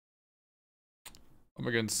I'm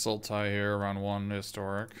against Sultai here, around 1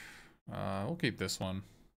 historic. We'll keep this one.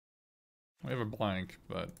 We have a blank,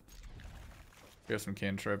 but we have some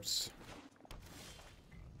cantrips.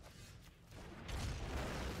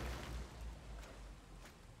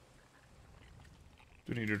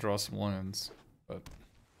 Do need to draw some lands, but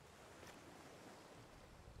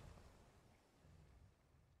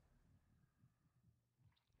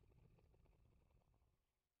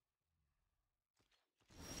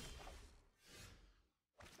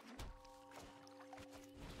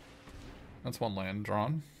that's one land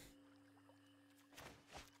drawn.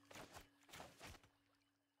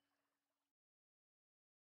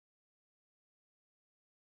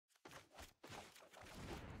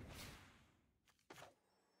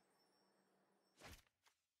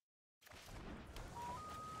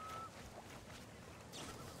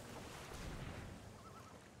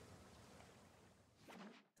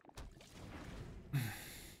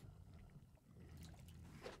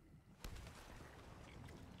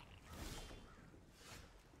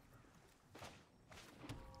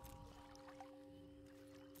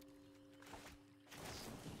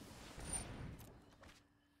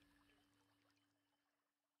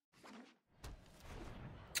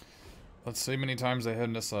 Let's see how many times they hit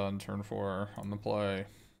Nissa on turn 4 on the play.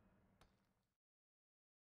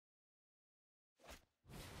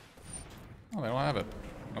 Oh, they don't have it.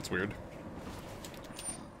 That's weird.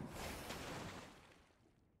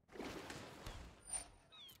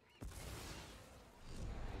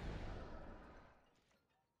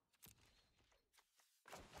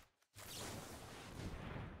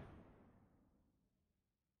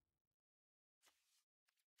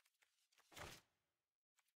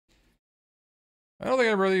 I don't think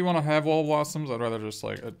I really want to have Wall Blossoms. I'd rather just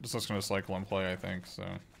like, it's just gonna cycle and play, I think, so.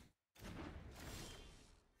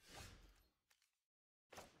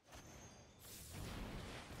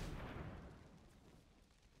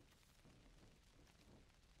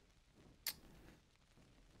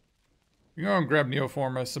 You can go and grab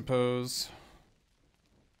Neoform, I suppose.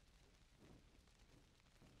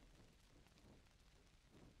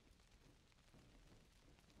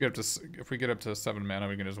 If we get up to 7 mana,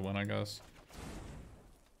 we can just win, I guess.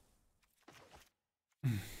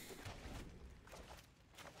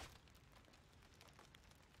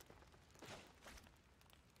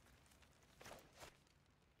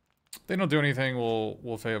 If they don't do anything,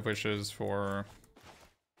 we'll Fae Wishes for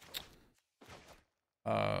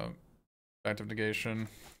active negation.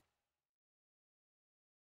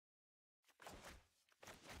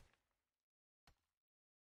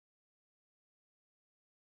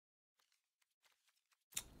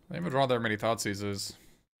 They haven't drawn that many Thoughtseizes.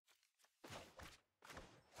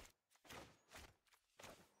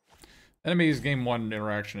 Enemy's game 1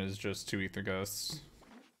 interaction is just 2 Ether Gusts.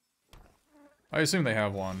 I assume they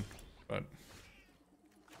have one, but...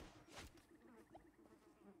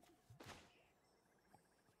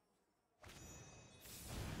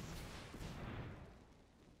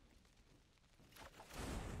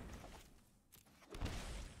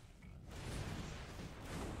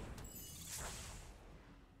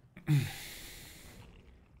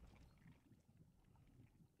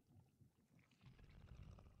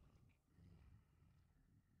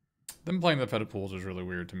 Them playing the Fetid Pools is really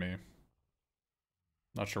weird to me.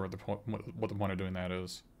 Not sure what the point of doing that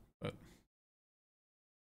is, but... I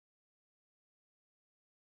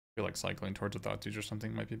feel like cycling towards a Thoughtseize or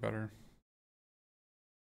something might be better.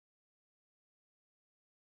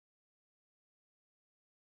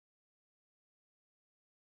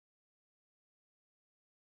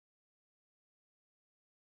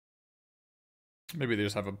 Maybe they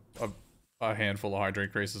just have a handful of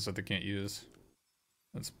Hydrate Graces that they can't use.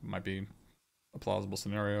 That might be a plausible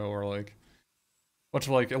scenario, or like a bunch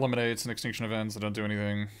of like eliminates and extinction events that don't do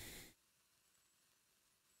anything.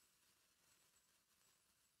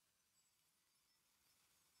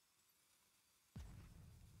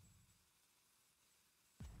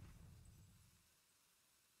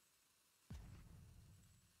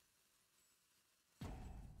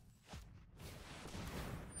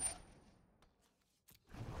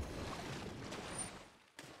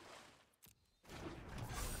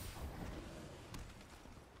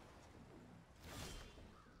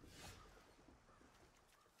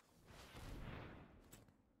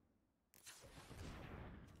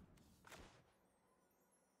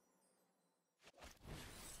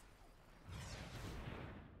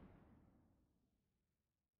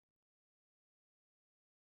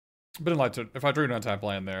 But in like, if I drew an untap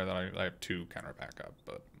land there, then I have 2 counter backup,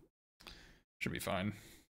 but should be fine.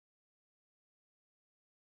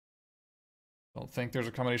 Don't think there's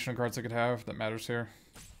a combination of cards they could have that matters here.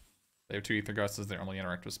 They have 2 Ether Gusts as their only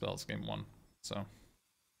interactive spells game 1, so.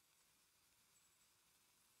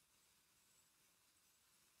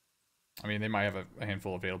 I mean, they might have a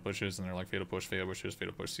handful of fatal pushes, and they're like fatal push, Seagate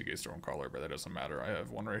Stormcaller, but that doesn't matter. I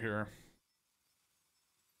have one right here.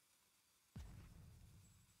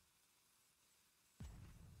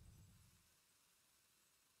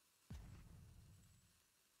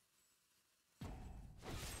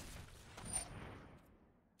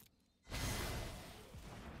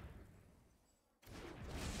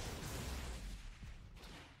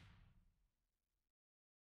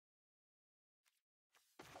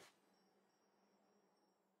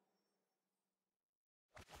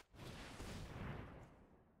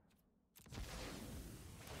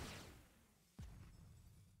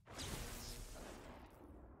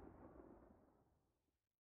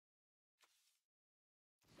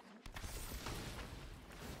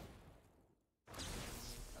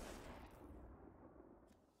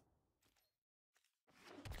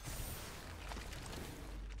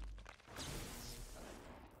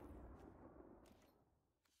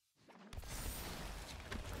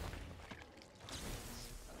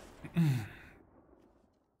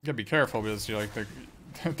 You gotta be careful because you like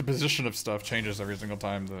the position of stuff changes every single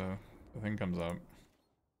time the thing comes up.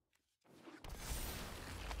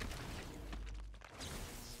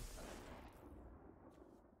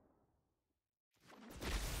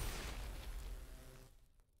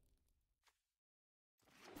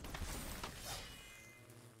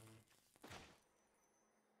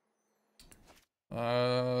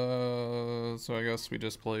 So I guess we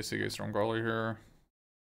just play Seagate Stormcaller here.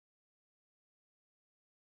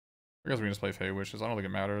 I guess we can just play Fey Wishes. I don't think it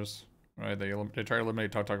matters. Right? They try to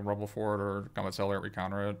eliminate Tug and Rumble for it, or Combat Accelerate, we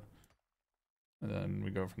counter it. And then we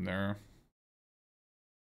go from there.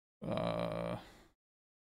 Yeah,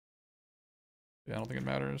 I don't think it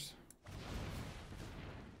matters.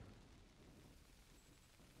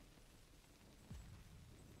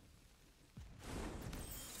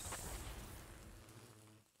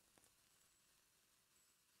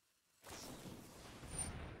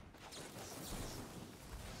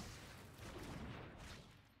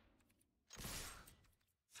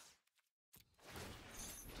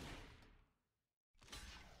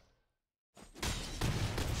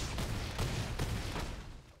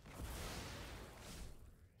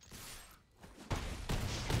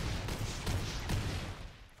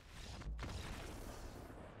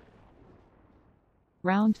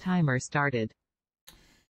 Round timer started.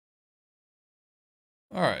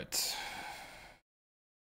 Alright.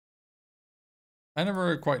 I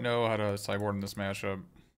never quite know how to sideboard in this matchup.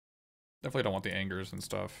 Definitely don't want the angers and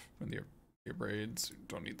stuff. And the braids.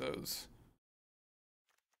 Don't need those.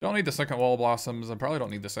 Don't need the second Wall of Blossoms. I probably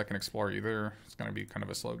don't need the second Explore either. It's gonna be kind of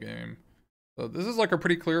a slow game. So this is like a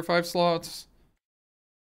pretty clear 5 slots.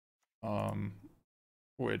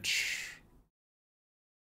 Which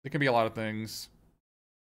it can be a lot of things.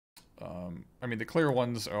 I mean, the clear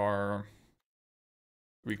ones are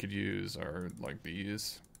we could use are like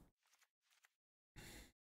these.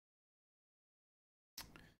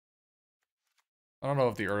 I don't know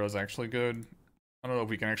if the Uro is actually good. I don't know if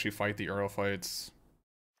we can actually fight the Uro fights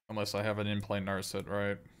unless I have an in-play Narset,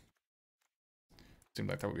 right? Seems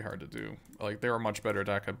like that would be hard to do. Like they're a much better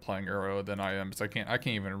deck at playing Uro than I am, because I can't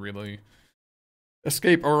even really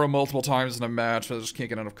escape Uro multiple times in a match. I just can't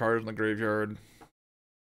get enough cards in the graveyard.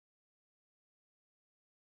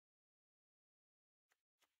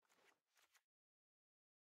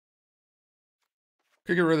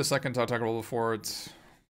 Could get rid of the second top attack roll before it's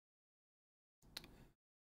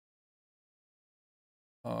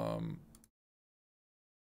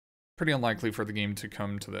pretty unlikely for the game to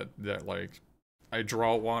come to that like I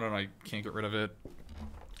draw one and I can't get rid of it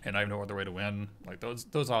and I have no other way to win. Like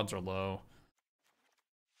those odds are low.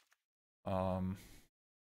 But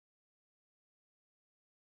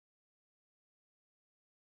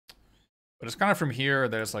it's kind of from here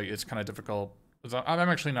that it's like it's kind of difficult. I'm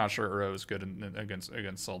actually not sure Uro is good against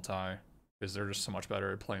Sultai, because they're just so much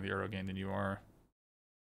better at playing the Uro game than you are.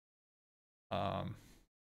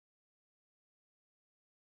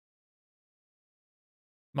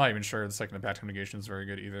 Not even sure the second impact negation is very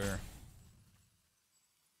good either.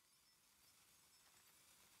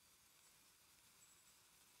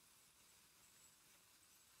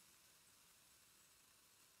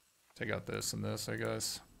 Take out this and this, I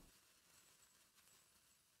guess.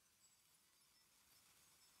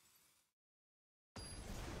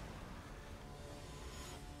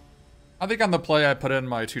 I think on the play I put in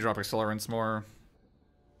my 2-drop accelerants more.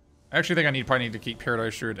 I actually think I probably need to keep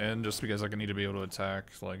Paradise Shirt in just because I need to be able to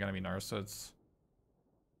attack like enemy Narsets.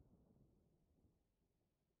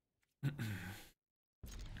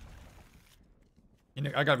 You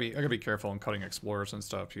know, I gotta be careful in cutting Explorers and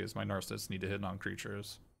stuff because my Narsets need to hit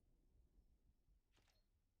non-creatures.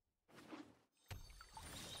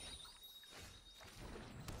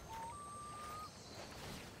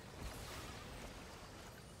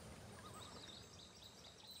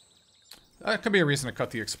 That could be a reason to cut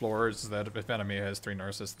the explorers, is that if enemy has 3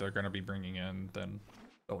 nurses they're going to be bringing in, then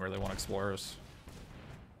don't really want explorers.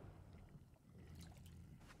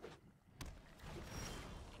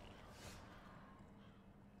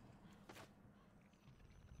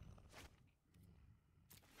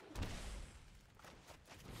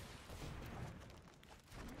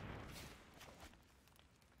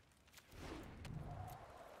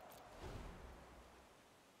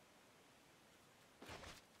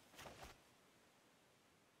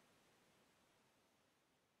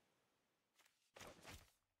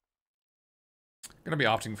 Gonna be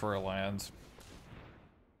opting for a land.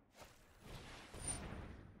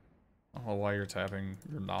 I don't know why you're tapping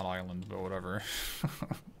your non-island, but whatever.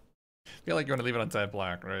 Feel like you want to leave it on tap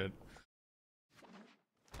black, right?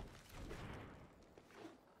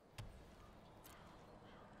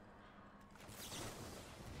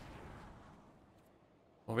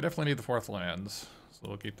 Well, we definitely need the 4th land, so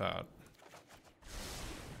we'll keep that.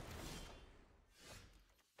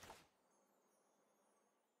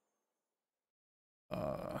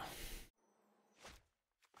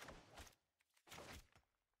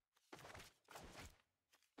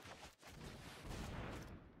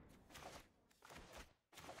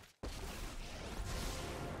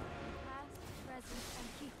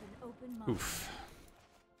 Oof.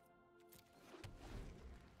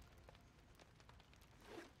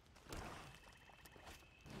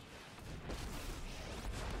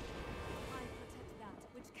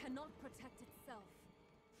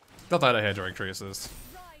 Thought that I had direct traces.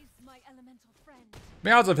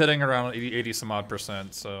 The odds of hitting around 80 some odd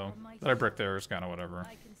 %, so that I brick there is kind of whatever.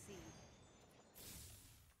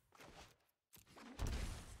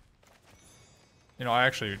 You know, I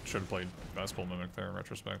actually should have played Vespel Mimic there in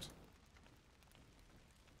retrospect.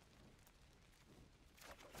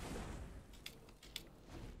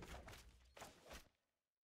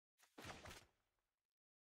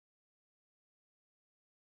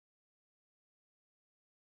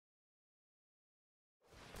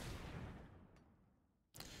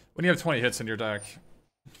 When you have 20 hits in your deck,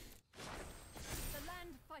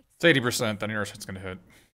 it's 80%, then your shit's gonna hit.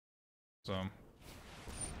 So.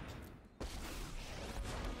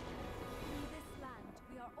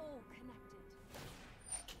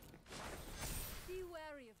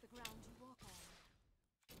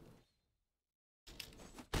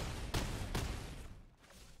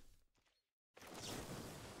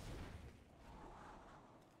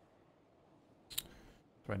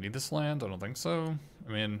 Do I need this land? I don't think so.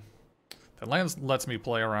 I mean, the land lets me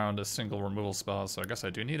play around a single removal spell, so I guess I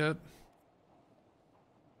do need it.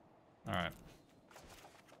 Alright.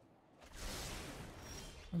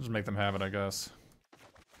 I'll just make them have it, I guess.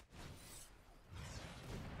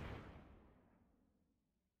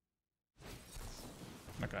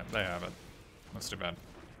 Okay, they have it. That's too bad.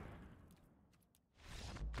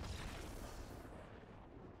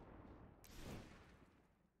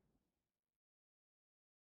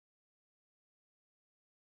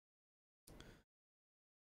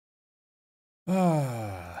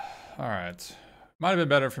 Alright. Might have been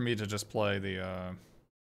better for me to just play the,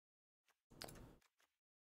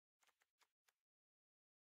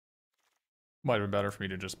 Might have been better for me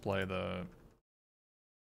to just play the...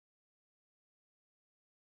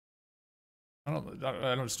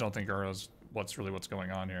 I just don't think Urdo's what's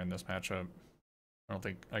going on here in this matchup. I don't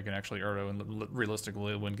think I can actually Urdo and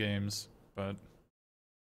realistically win games, but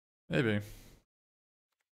maybe.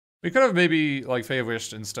 We could have maybe, like,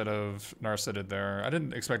 Fey-Wished instead of Narcitid there. I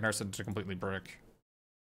didn't expect Narcitid to completely brick.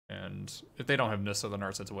 And if they don't have Nissa, then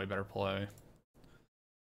Narcitid's a way better play.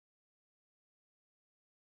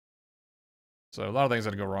 So a lot of things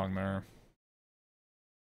had to go wrong there.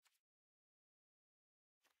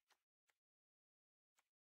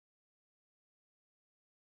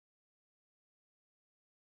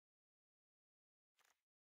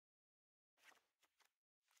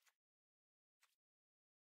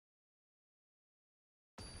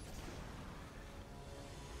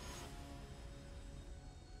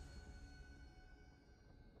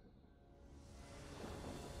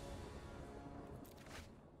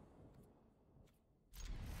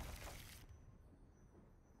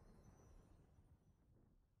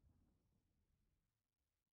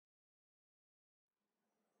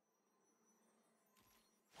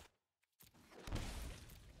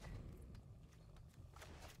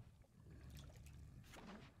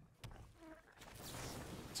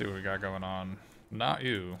 See what we got going on. Not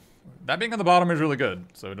you. That being on the bottom is really good.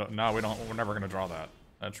 So we're never gonna draw that.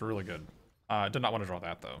 That's really good. Did not want to draw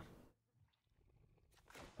that though.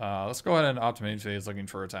 Let's go ahead and Optimate phase looking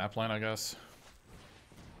for a tap line, I guess.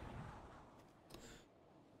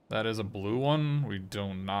 That is a blue one. We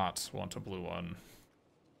do not want a blue one.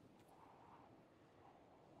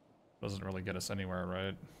 Doesn't really get us anywhere,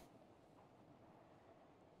 right?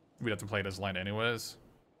 We'd have to play it as land anyways.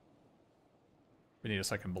 We need a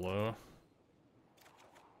second blue.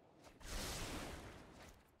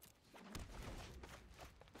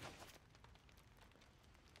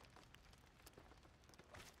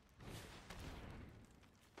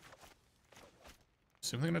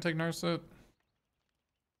 Assume they're gonna take Narset.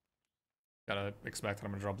 Gotta expect that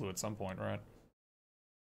I'm gonna draw blue at some point, right?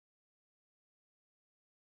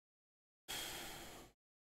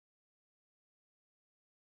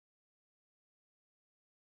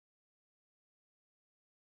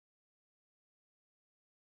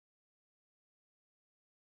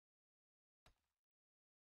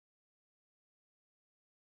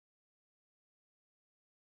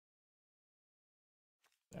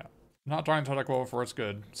 Yeah. Not drawing Todak Well before it's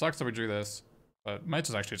good. Sucks that we drew this, but might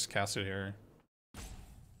just actually just cast it here.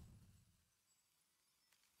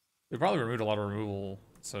 We probably removed a lot of removal,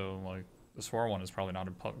 so like this 4-1 is probably not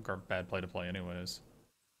a bad play to play anyways.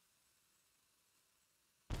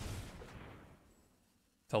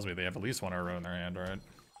 Tells me they have at least one arrow in their hand, right?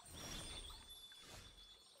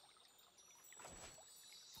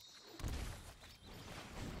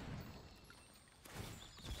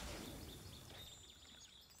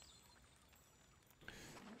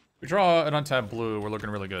 We draw an untapped blue, we're looking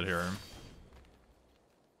really good here.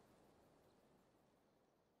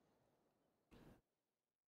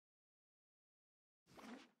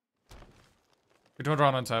 We don't draw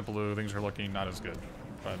an untapped blue, things are looking not as good,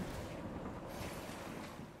 but...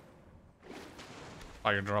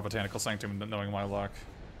 I can draw Botanical Sanctum knowing my luck.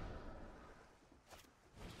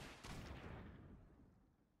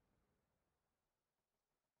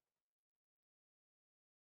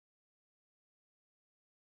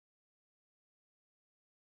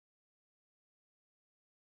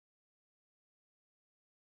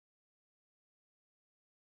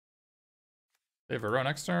 They have a row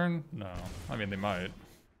next turn? No. I mean, they might.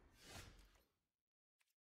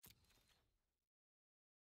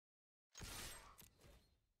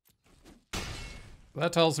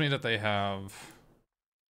 That tells me that they have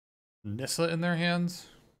Nissa in their hands.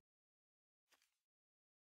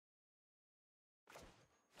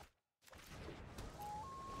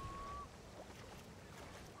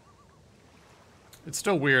 It's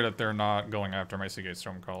still weird that they're not going after my Seagate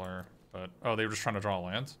Stormcaller, but... Oh, they were just trying to draw a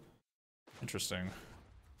land? Interesting.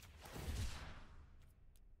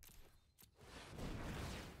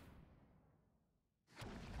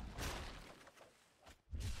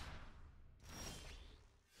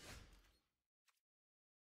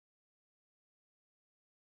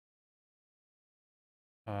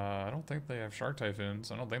 I don't think they have Shark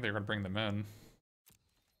Typhoons. I don't think they're going to bring them in.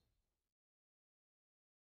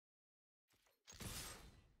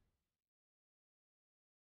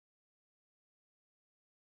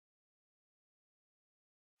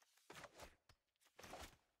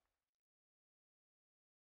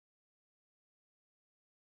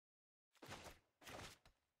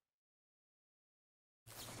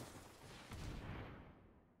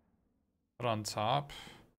 But on top...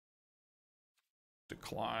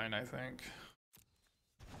 Decline, I think.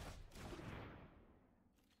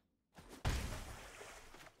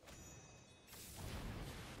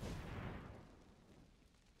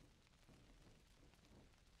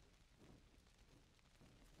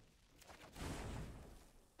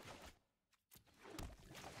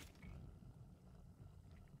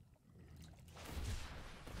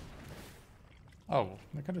 Oh,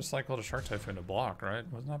 they could have cycled a Shark Typhoon to block, right?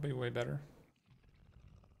 Wouldn't that be way better?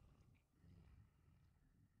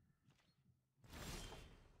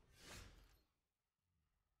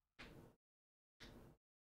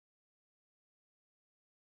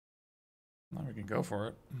 Now we can go for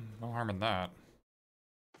it. No harm in that.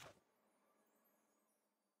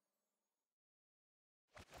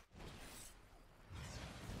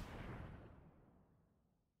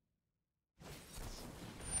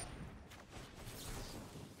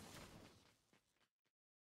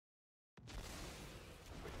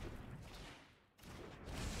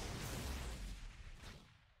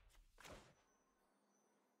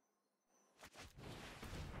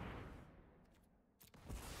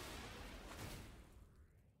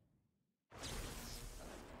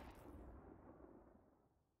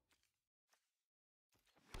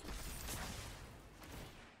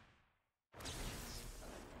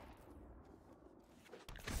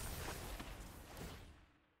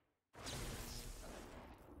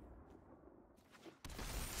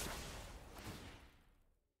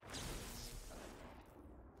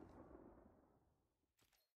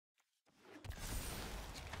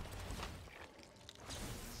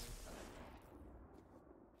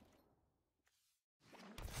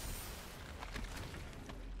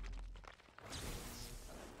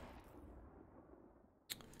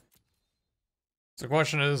 So the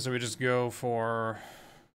question is, do we just go for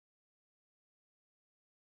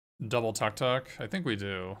double tuck tuck? I think we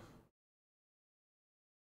do.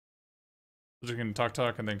 So you can tuck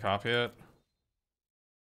tuck and then copy it.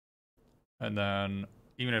 And then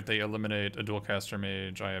even if they eliminate a dual caster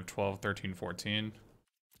mage, I have 12, 13, 14.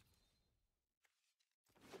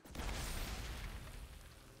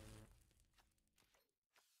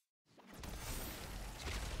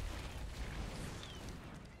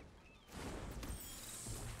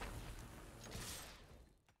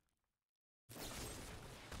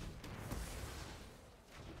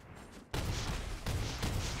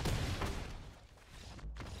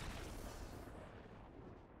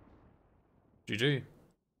 GG.